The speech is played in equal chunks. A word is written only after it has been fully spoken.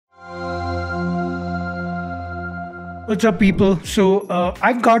What's up, people? So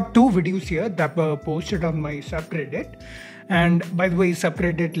I've got two videos here that were posted on my subreddit, and by the way,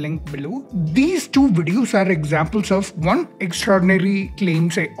 subreddit link below. These two videos are examples of one, extraordinary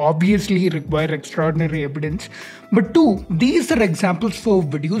claims obviously require extraordinary evidence, but two, these are examples for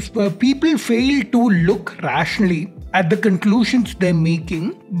videos where people fail to look rationally at the conclusions they're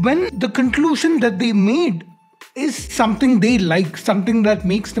making when the conclusion that they made is something they like, something that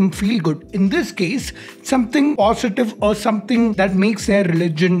makes them feel good. In this case, something positive or something that makes their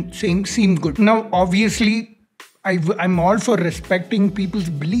religion seem good. Now, obviously, I'm all for respecting people's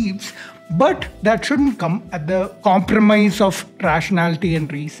beliefs, but that shouldn't come at the compromise of rationality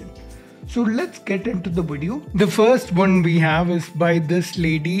and reason. So let's get into the video. The first one we have is by this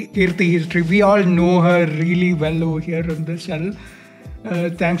lady, Kirti History. We all know her really well over here on this channel.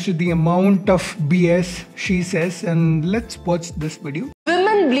 Thanks to the amount of BS she says, and let's watch this video.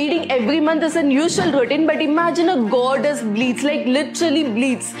 Women bleeding every month is an usual routine, but imagine a goddess bleeds, like literally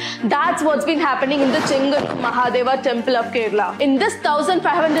bleeds. That's what's been happening in the Chengalur Mahadeva temple of Kerala. In this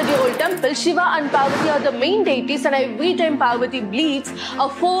 1500-year-old temple, Shiva and Parvati are the main deities, and every time Parvati bleeds, a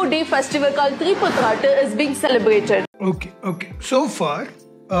 4-day festival called Triputrata is being celebrated. Okay. So far,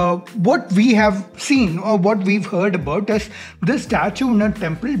 what we have seen or what we've heard about is this statue in a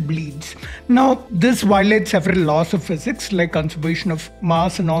temple bleeds. Now, this violates several laws of physics like conservation of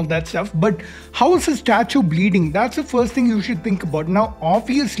mass and all that stuff. But how is a statue bleeding? That's the first thing you should think about. Now,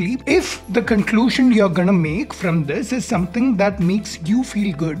 obviously, if the conclusion you're gonna make from this is something that makes you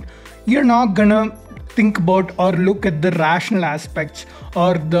feel good, you're not gonna think about or look at the rational aspects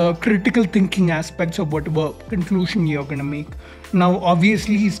or the critical thinking aspects of whatever conclusion you're gonna make. Now,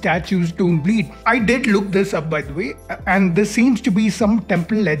 obviously, statues don't bleed. I did look this up, by the way, and this seems to be some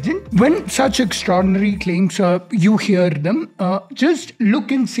temple legend. When such extraordinary claims, you hear them, just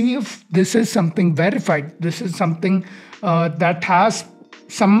look and see if this is something verified. This is something that has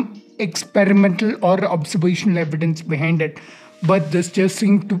some experimental or observational evidence behind it. But this just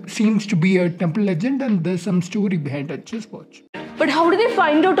seems to be a temple legend, and there's some story behind it. Just watch. But how do they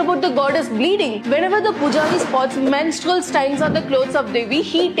find out about the goddess bleeding? Whenever the pujari spots menstrual stains on the clothes of Devi,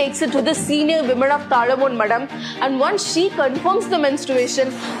 he takes it to the senior women of Talamon Madam, and once she confirms the menstruation,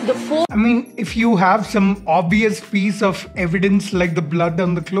 if you have some obvious piece of evidence like the blood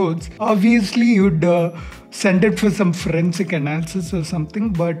on the clothes, obviously you'd send it for some forensic analysis or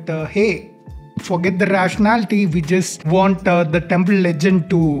something. But hey, forget the rationality. We just want the temple legend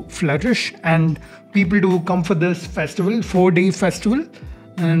to flourish and people to come for this festival, 4-day festival.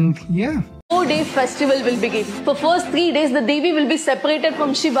 And yeah, 4-day festival will begin. For first 3 days, the Devi will be separated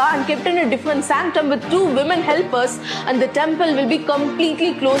from Shiva and kept in a different sanctum with 2 women helpers, and the temple will be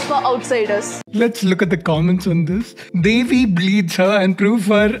completely closed for outsiders. Let's look at the comments on this. Devi bleeds her and proof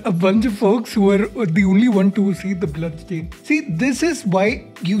for a bunch of folks who are the only one to see the blood stain. See, this is why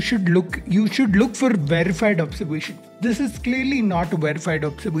you should look for verified observation. This is clearly not a verified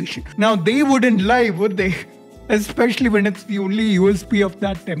observation. Now, they wouldn't lie, would they? Especially when it's the only USP of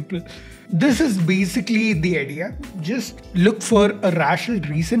that temple. This is basically the idea. Just look for a rational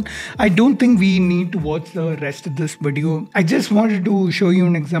reason. I don't think we need to watch the rest of this video. I just wanted to show you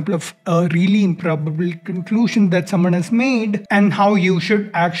an example of a really improbable conclusion that someone has made and how you should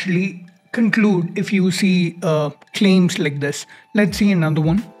actually conclude if you see claims like this. Let's see another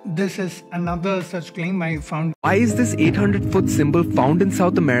one. This is another such claim I found. Why is this 800-foot symbol found in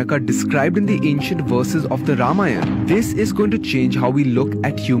South America described in the ancient verses of the Ramayana? This is going to change how we look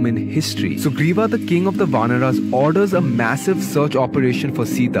at human history. Sugriva, the king of the Vanaras, orders a massive search operation for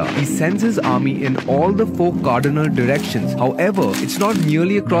Sita. He sends his army in all the 4 cardinal directions. However, it's not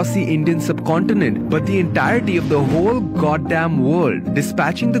merely across the Indian subcontinent, but the entirety of the whole goddamn world.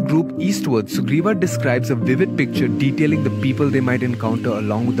 Dispatching the group eastwards, Sugriva describes a vivid picture detailing the people they might encounter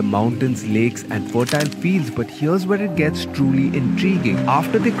along with the mountains, lakes and fertile fields. But here's where it gets truly intriguing.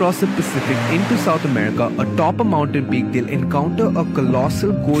 After they cross the Pacific into South America, atop a mountain peak, they'll encounter a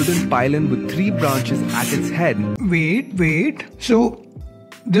colossal golden pylon with 3 branches at its head. Wait. So,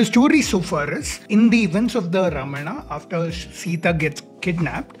 the story so far is, in the events of the Ramayana, after Sita gets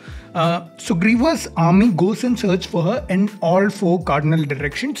kidnapped, Sugriva's army goes and searches for her in all 4 cardinal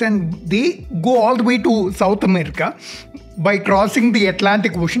directions, and they go all the way to South America by crossing the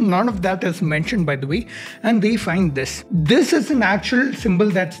Atlantic Ocean. None of that is mentioned, by the way, and they find this. This is an actual symbol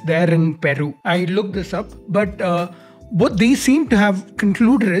that's there in Peru. I looked this up, but what they seem to have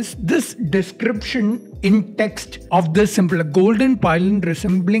concluded is this description in text of this symbol, a golden pylon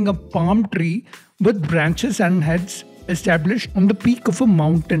resembling a palm tree with branches and heads, established on the peak of a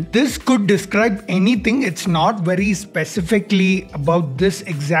mountain. This could describe anything. It's not very specifically about this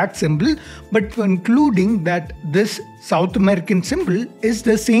exact symbol, but concluding that this South American symbol is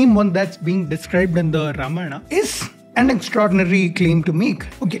the same one that's being described in the Ramayana is an extraordinary claim to make.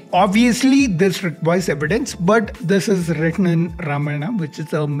 Okay, obviously this requires evidence, but this is written in Ramayana, which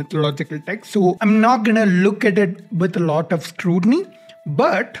is a mythological text. So I'm not gonna look at it with a lot of scrutiny,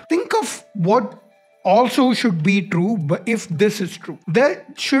 but think of what also should be true. But if this is true, there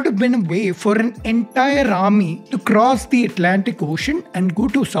should have been a way for an entire army to cross the Atlantic Ocean and go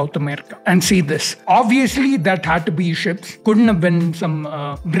to South America and see this. Obviously that had to be ships, couldn't have been some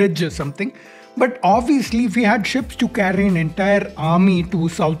bridge or something. But obviously, if we had ships to carry an entire army to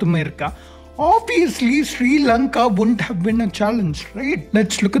South America, obviously Sri Lanka wouldn't have been a challenge, right?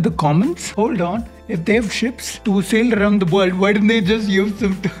 Let's look at the comments. Hold on. If they have ships to sail around the world, why didn't they just use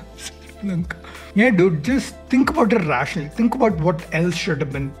them to Sri Lanka? Yeah, dude, just think about it rationally. Think about what else should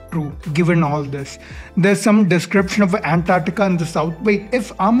have been true given all this. There's some description of Antarctica in the south. Wait,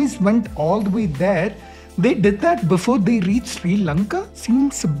 if armies went all the way there, they did that before they reached Sri Lanka?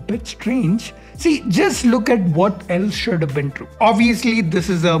 Seems a bit strange. See, just look at what else should have been true. Obviously, this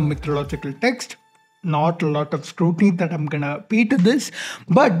is a mythological text. Not a lot of scrutiny that I'm gonna pay to this.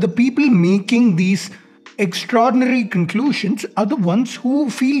 But the people making these extraordinary conclusions are the ones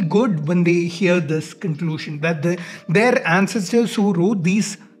who feel good when they hear this conclusion. That their ancestors who wrote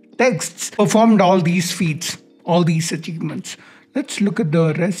these texts performed all these feats, all these achievements. Let's look at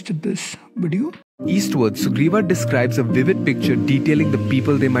the rest of this video. Eastward, Sugriva describes a vivid picture detailing the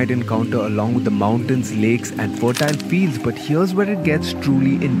people they might encounter along with the mountains, lakes and fertile fields. But here's where it gets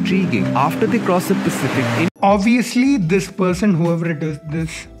truly intriguing. After they cross the Pacific... Obviously, this person, whoever it is,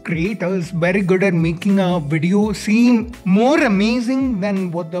 this creator is very good at making a video seem more amazing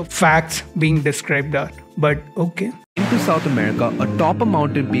than what the facts being described are. But okay. Into South America, atop a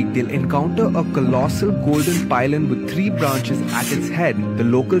mountain peak, they'll encounter a colossal golden pylon with 3 branches at its head. The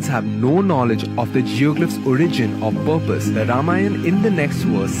locals have no knowledge of the geoglyph's origin or purpose. The Ramayana in the next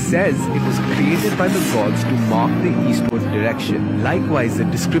verse says it was created by the gods to mark the eastward direction. Likewise, the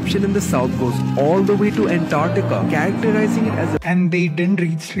description in the south goes all the way to Antarctica, characterizing it as a... And they didn't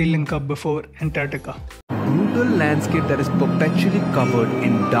reach Sri Lanka before Antarctica. Brutal landscape that is perpetually covered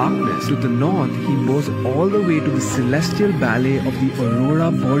in darkness. To the north, he goes all the way to the celestial ballet of the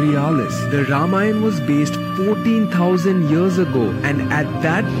Aurora Borealis. The Ramayana was based 14,000 years ago, and at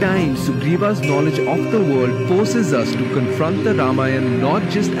that time, Sugriva's knowledge of the world forces us to confront the Ramayana not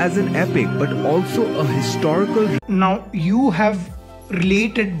just as an epic, but also a historical... Now, you have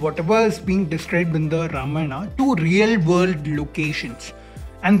related whatever is being described in the Ramayana to real-world locations,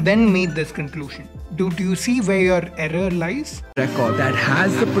 and then made this conclusion. Do you see where your error lies? Record that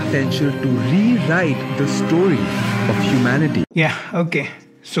has the potential to rewrite the story of humanity. Yeah, okay.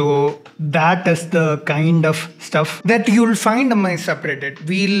 So that is the kind of stuff that you'll find on my subreddit.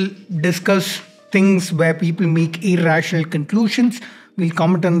 We'll discuss things where people make irrational conclusions. We'll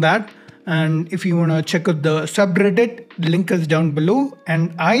comment on that. And if you want to check out the subreddit, the link is down below.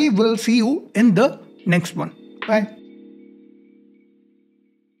 And I will see you in the next one. Bye.